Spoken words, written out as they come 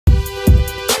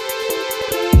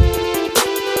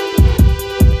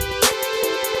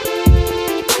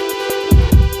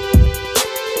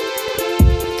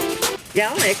Y'all,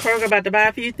 I'm at Kroger about to buy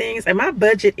a few things, and my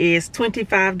budget is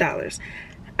 $25.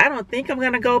 I don't think I'm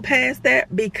gonna go past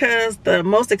that because the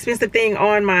most expensive thing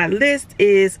on my list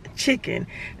is chicken,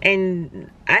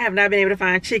 and I have not been able to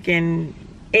find chicken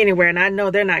anywhere, and I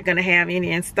know they're not gonna have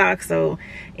any in stock. So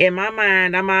in my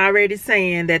mind, I'm already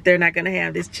saying that they're not gonna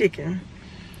have this chicken.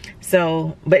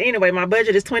 So, but anyway, my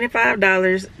budget is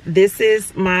 $25. This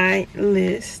is my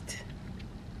list.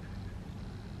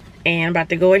 And I'm about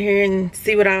to go in here and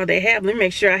see what all they have. Let me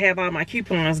make sure I have all my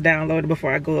coupons downloaded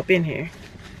before I go up in here.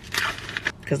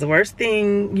 Because the worst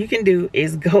thing you can do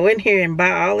is go in here and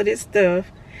buy all of this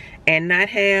stuff and not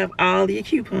have all your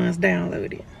coupons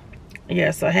downloaded. Yeah,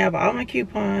 so I have all my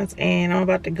coupons, and I'm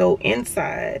about to go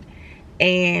inside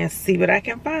and see what I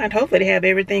can find. Hopefully they have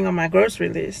everything on my grocery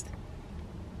list.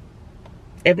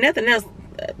 If nothing else,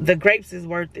 the grapes is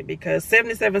worth it, because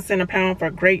 77 cents a pound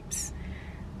for grapes,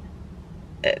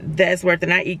 that's worth it.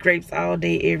 And I eat grapes all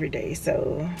day, every day.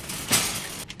 So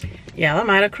yeah, I'm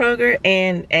out of Kroger,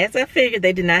 and as I figured,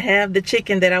 they did not have the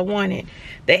chicken that I wanted.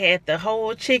 They had the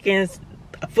whole chickens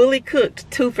fully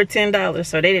cooked, 2 for $10,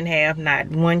 so they didn't have not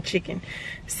one chicken.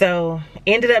 So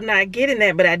ended up not getting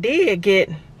that, but I did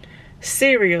get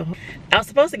cereal. I was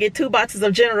supposed to get 2 boxes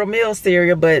of General Mills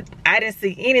cereal, but I didn't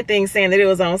see anything saying that it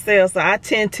was on sale, so I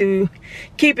tend to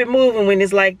keep it moving when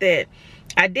it's like that.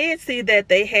 I did see that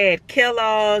they had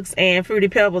Kellogg's and Fruity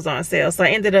Pebbles on sale, so I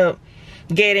ended up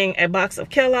getting a box of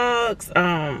Kellogg's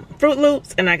Fruit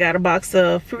Loops, and I got a box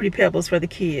of Fruity Pebbles for the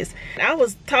kids. I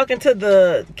was talking to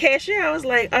the cashier. I was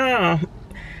like,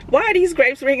 why are these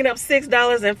grapes ringing up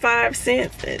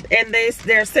 $6.05 and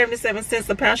they're 77 cents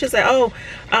a pound? She said, oh,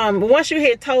 once you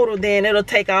hit total, then it'll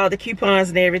take all the coupons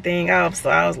and everything off. So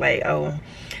I was like, oh,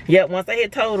 yep, once I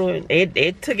hit total,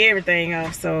 it took everything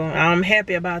off. So I'm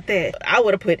happy about that. I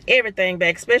would have put everything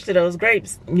back, especially those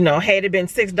grapes, you know, had it been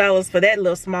 $6 for that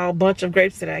little small bunch of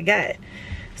grapes that I got.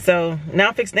 So now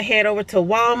I'm fixing to head over to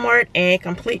Walmart and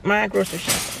complete my grocery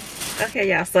shopping.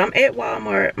 Okay, y'all, so I'm at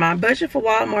Walmart. My budget for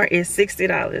Walmart is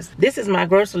 $60. This is my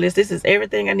grocery list. This is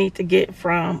everything I need to get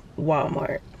from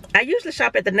Walmart. I usually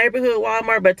shop at the neighborhood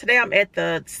Walmart, but today I'm at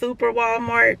the super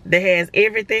Walmart that has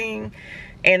everything.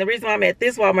 And the reason why I'm at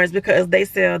this Walmart is because they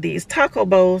sell these taco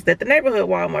bowls that the neighborhood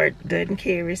Walmart doesn't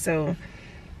carry. So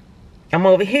I'm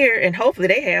over here, and hopefully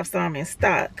they have some in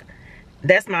stock.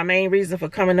 That's my main reason for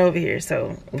coming over here.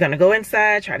 So I'm gonna go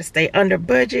inside, try to stay under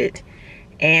budget,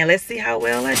 and let's see how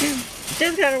well I do.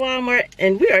 Just got to Walmart,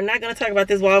 and we are not going to talk about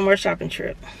this Walmart shopping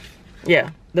trip.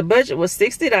 Yeah, the budget was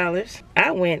 $60.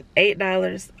 I went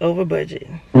 $8 over budget.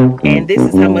 And this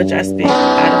is how much I spent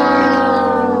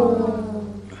out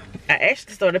of pocket. I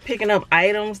actually started picking up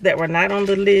items that were not on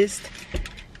the list.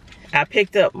 I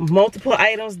picked up multiple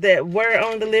items that were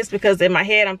on the list, because in my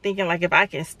head I'm thinking, like, if I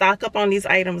can stock up on these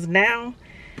items now,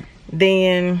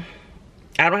 then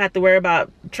I don't have to worry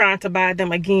about trying to buy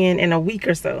them again in a week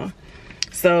or so.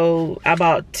 So I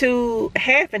bought 2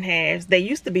 half and halves. They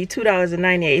used to be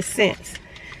 $2.98.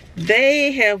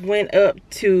 They have went up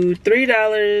to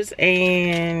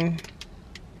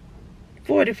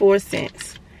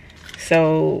 $3.44.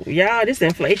 So y'all, this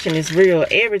inflation is real.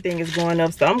 Everything is going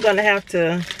up. So I'm gonna have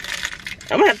to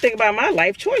think about my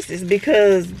life choices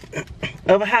because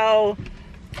of how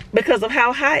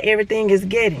high everything is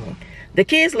getting. The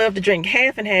kids love to drink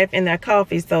half and half in their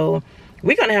coffee, so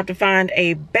we're going to have to find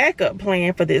a backup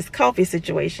plan for this coffee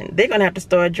situation. They're going to have to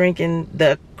start drinking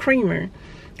the creamer,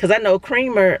 because I know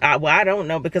creamer, well, I don't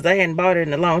know because I hadn't bought it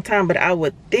in a long time, but I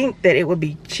would think that it would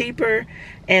be cheaper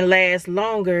and last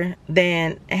longer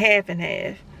than half and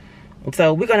half.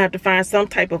 So we're going to have to find some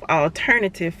type of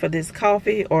alternative for this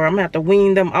coffee, or I'm going to have to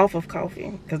wean them off of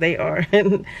coffee, because they are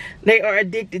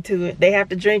addicted to it. They have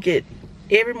to drink it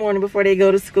every morning before they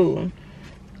go to school.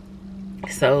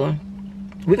 So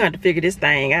we're going to have to figure this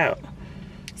thing out.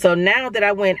 So now that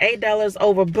I went $8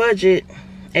 over budget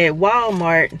at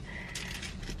Walmart,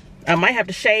 I might have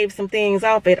to shave some things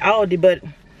off at Aldi, but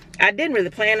I didn't really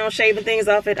plan on shaving things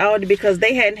off at Aldi because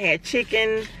they hadn't had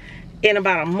chicken in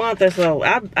about a month or so.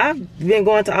 I've been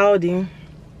going to Aldi.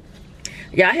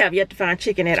 Yeah, I have yet to find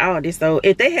chicken at Aldi. So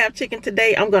if they have chicken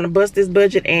today, I'm going to bust this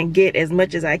budget and get as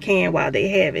much as I can while they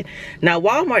have it. Now,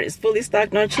 Walmart is fully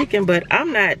stocked on chicken, but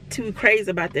I'm not too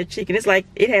crazy about their chicken. It's like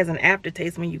it has an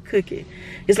aftertaste when you cook it.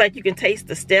 It's like you can taste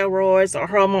the steroids or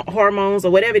hormones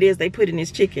or whatever it is they put in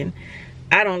this chicken.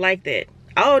 I don't like that.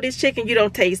 All this chicken, you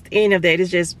don't taste any of that. It's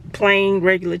just plain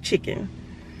regular chicken.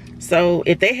 So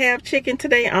if they have chicken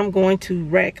today, I'm going to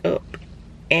rack up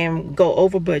and go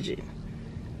over budget.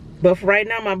 But for right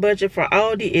now, my budget for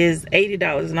Aldi is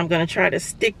 $80, and I'm going to try to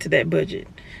stick to that budget.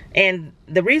 And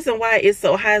the reason why it's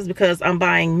so high is because I'm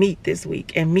buying meat this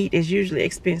week, and meat is usually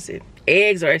expensive.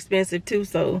 Eggs are expensive too,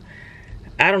 so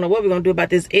I don't know what we're gonna do about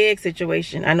this egg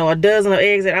situation. I know a dozen of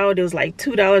eggs at Aldi was like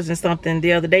 $2 and something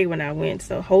the other day when I went,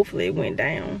 so hopefully it went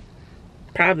down.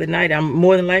 Probably not. I'm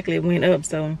more than likely it went up.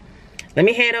 So let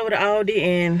me head over to Aldi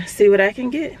and see what I can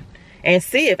get, and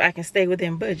see if I can stay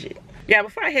within budget. Yeah,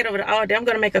 before I head over to Aldi, I'm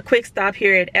gonna make a quick stop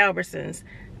here at Albertsons.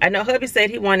 I know hubby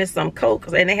said he wanted some Coke,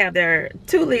 and they have their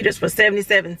 2 liters for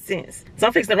 77 cents. So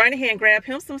I'm fixing to run in here and grab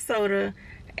him some soda,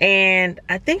 and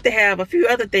I think they have a few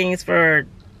other things for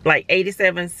like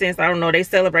 87 cents. I don't know, they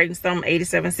celebrating some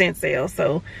 87-cent sale.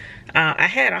 So I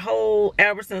had a whole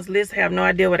Albertsons list, have no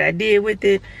idea what I did with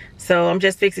it, so I'm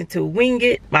just fixing to wing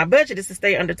it. My budget is to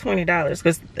stay under $20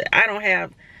 because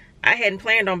I hadn't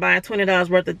planned on buying $20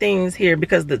 worth of things here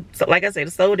because like I said,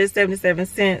 the soda is 77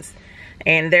 cents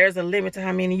and there's a limit to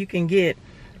how many you can get.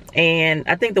 And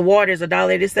I think the water is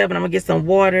 $1.87. I'm gonna get some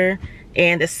water,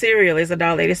 and the cereal is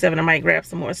 $1.87. I might grab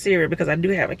some more cereal because I do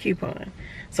have a coupon.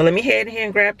 So let me head in here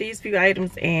and grab these few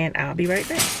items, and I'll be right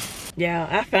back. Yeah,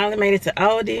 I finally made it to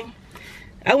Aldi.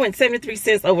 I went 73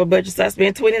 cents over budget, so I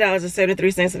spent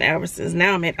 $20.73 in Albertsons.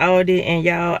 Now I'm at Aldi, and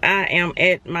y'all, I am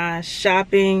at my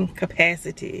shopping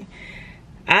capacity.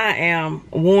 I am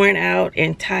worn out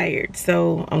and tired,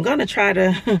 so I'm gonna try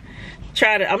to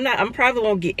I'm probably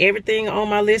won't get everything on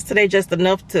my list today, just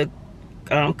enough to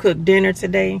cook dinner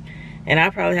today, and I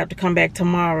probably have to come back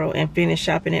tomorrow and finish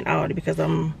shopping at Aldi because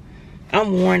I'm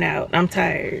worn out. I'm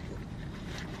tired.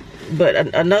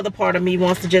 But another part of me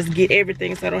wants to just get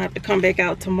everything so I don't have to come back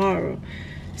out tomorrow.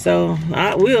 So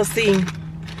we'll see.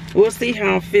 We'll see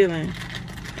how I'm feeling.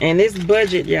 And this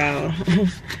budget, y'all.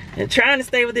 Trying to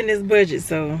stay within this budget,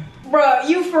 so. Bruh,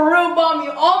 you for real bomb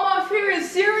you. All my favorite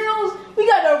cereals. We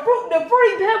got the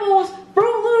Fruity Pebbles,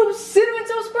 Fruit Loops, Cinnamon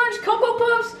Toast Crunch, Cocoa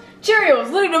Puffs,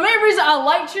 Cheerios. Literally, the main reason I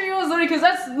like Cheerios, literally, because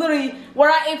that's literally what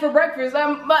I ate for breakfast.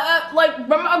 Like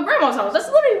my grandma's house. That's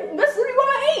literally what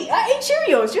I ate. I ate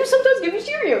Cheerios. She would sometimes give me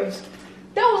Cheerios.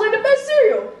 That was like the best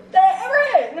cereal that I ever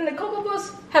had. And then the Cocoa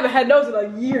Puffs, haven't had those in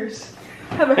like years.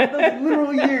 Haven't had those in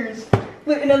literal years.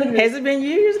 Look at this. Has it been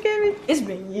years, Gabby? It's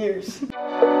been years.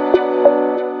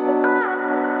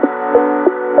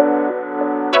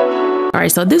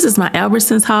 Alright, so this is my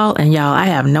Albertsons haul, and y'all, I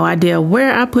have no idea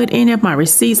where I put any of my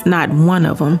receipts, not one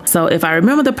of them. So if I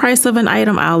remember the price of an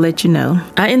item, I'll let you know.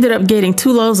 I ended up getting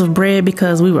 2 loaves of bread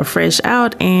because we were fresh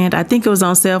out, and I think it was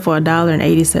on sale for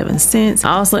 $1.87.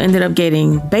 I also ended up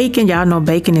getting bacon. Y'all know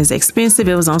bacon is expensive.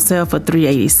 It was on sale for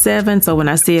 $3.87. So when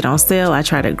I see it on sale, I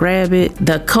try to grab it.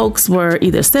 The Cokes were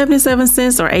either 77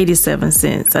 cents or 87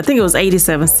 cents. I think it was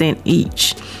 87 cents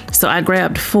each. So I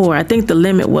grabbed 4. I think the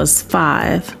limit was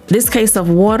 5. This case of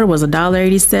water was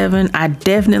 $1.87. I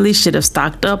definitely should have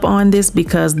stocked up on this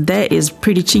because that is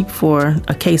pretty cheap for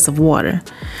a case of water.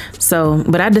 So,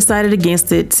 but I decided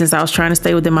against it since I was trying to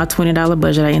stay within my $20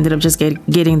 budget. I ended up just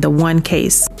getting the 1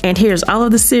 case. And here's all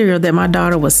of the cereal that my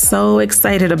daughter was so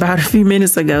excited about a few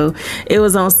minutes ago. It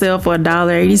was on sale for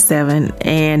 $1.87,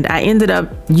 and I ended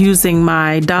up using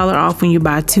my $1 off when you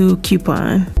buy 2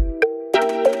 coupon.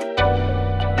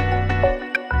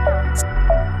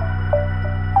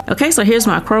 Okay, so here's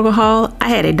my Kroger haul. I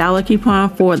had a $1 coupon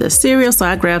for the cereal, so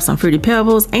I grabbed some Fruity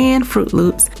Pebbles and Fruit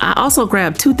Loops. I also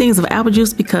grabbed 2 things of apple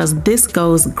juice because this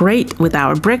goes great with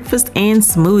our breakfast and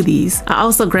smoothies. I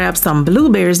also grabbed some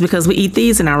blueberries because we eat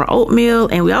these in our oatmeal,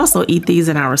 and we also eat these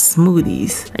in our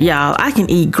smoothies. Y'all, I can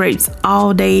eat grapes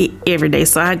all day, every day,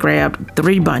 so I grabbed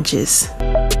 3 bunches.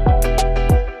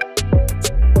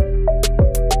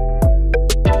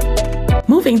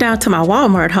 Moving down to my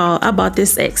Walmart haul, I bought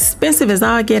this expensive as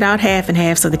all get out half and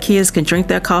half so the kids can drink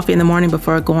their coffee in the morning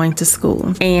before going to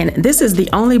school. And this is the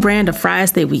only brand of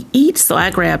fries that we eat, so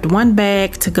I grabbed 1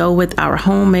 bag to go with our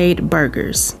homemade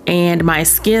burgers. And my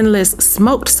skinless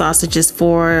smoked sausages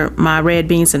for my red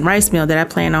beans and rice meal that I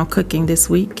plan on cooking this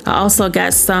week. I also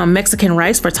got some Mexican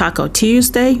rice for Taco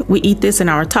Tuesday. We eat this in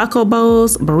our taco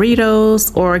bowls,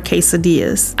 burritos, or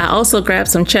quesadillas. I also grabbed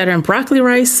some cheddar and broccoli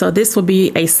rice, so this will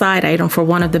be a side item for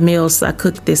one of the meals I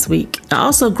cooked this week. I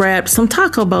also grabbed some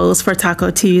taco bowls for Taco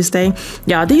Tuesday.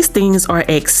 Y'all, these things are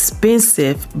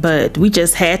expensive, but we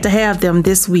just had to have them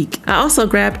this week. I also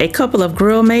grabbed a couple of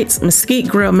Grill Mates mesquite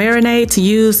grill marinade to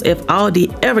use if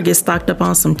Aldi ever gets stocked up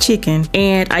on some chicken.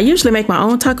 And I usually make my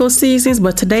own taco seasonings,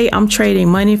 but today I'm trading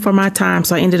money for my time,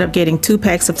 so I ended up getting 2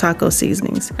 packs of taco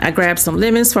seasonings. I grabbed some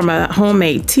lemons for my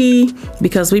homemade tea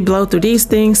because we blow through these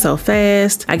things so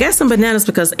fast. I got some bananas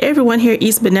because everyone here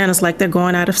eats bananas like they're going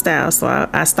going out of style, so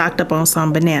I stocked up on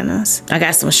some bananas. I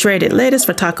got some shredded lettuce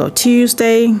for Taco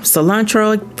Tuesday,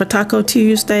 cilantro for Taco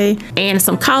Tuesday, and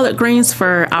some collard greens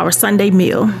for our Sunday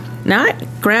meal. Now, I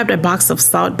grabbed a box of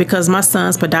salt because my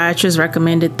son's podiatrist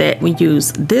recommended that we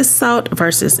use this salt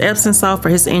versus Epsom salt for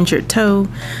his injured toe.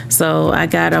 So I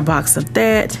got a box of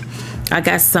that. I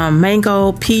got some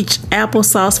mango peach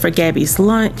applesauce for Gabby's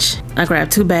lunch. I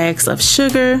grabbed 2 bags of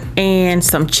sugar and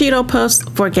some Cheeto Puffs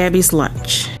for Gabby's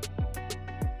lunch.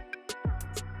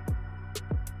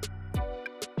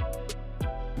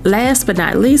 Last but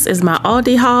not least is my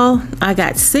Aldi haul. I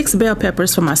got 6 bell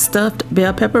peppers for my stuffed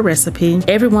bell pepper recipe.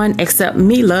 Everyone except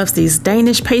me loves these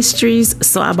Danish pastries,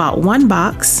 so I bought 1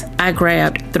 box. I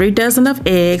grabbed 3 dozen of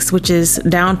eggs, which is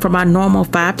down from my normal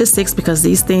 5 to 6 because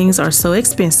these things are so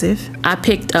expensive. I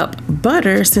picked up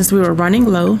butter since we were running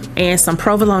low, and some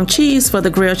provolone cheese for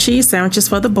the grilled cheese sandwiches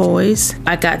for the boys.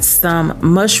 I got some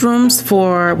mushrooms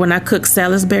for when I cook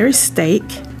Salisbury steak.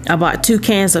 I bought 2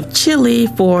 cans of chili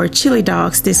for chili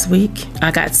dogs this week. I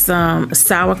got some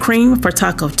sour cream for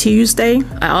Taco Tuesday.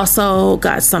 I also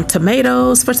got some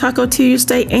tomatoes for Taco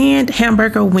Tuesday and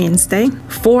Hamburger Wednesday.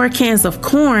 4 cans of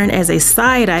corn as a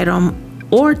side item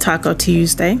or Taco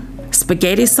Tuesday.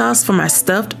 Spaghetti sauce for my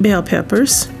stuffed bell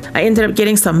peppers. I ended up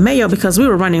getting some mayo because we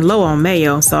were running low on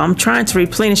mayo, so I'm trying to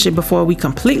replenish it before we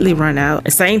completely run out.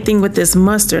 The same thing with this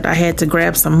mustard. I had to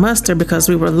grab some mustard because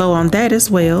we were low on that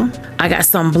as well. I got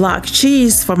some block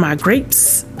cheese for my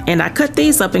grapes, and I cut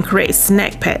these up and create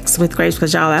snack packs with grapes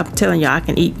because y'all, I'm telling y'all, I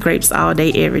can eat grapes all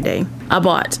day, every day. I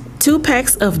bought 2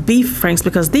 packs of beef franks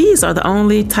because these are the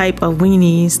only type of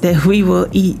weenies that we will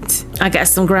eat. I got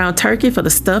some ground turkey for the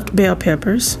stuffed bell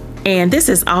peppers. And this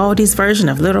is Aldi's version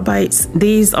of Little Bites.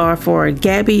 These are for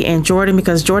Gabby and Jordan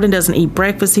because Jordan doesn't eat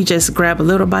breakfast. He just grabs a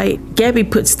Little Bite. Gabby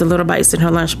puts the Little Bites in her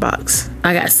lunchbox.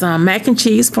 I got some mac and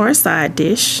cheese for a side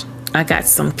dish. I got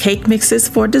some cake mixes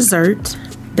for dessert.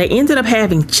 They ended up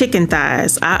having chicken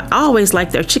thighs. I always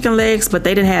liked their chicken legs, but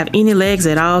they didn't have any legs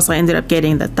at all, so I ended up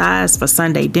getting the thighs for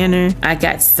Sunday dinner. I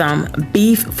got some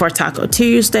beef for Taco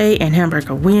Tuesday and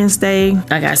Hamburger Wednesday.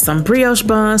 I got some brioche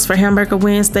buns for Hamburger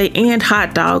Wednesday and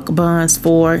hot dog buns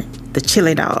for the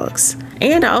chili dogs.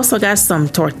 And I also got some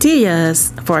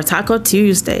tortillas for Taco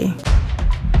Tuesday.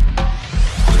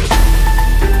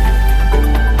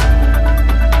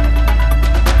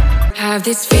 Have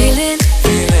this feeling,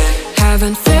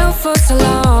 haven't felt for so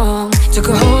long.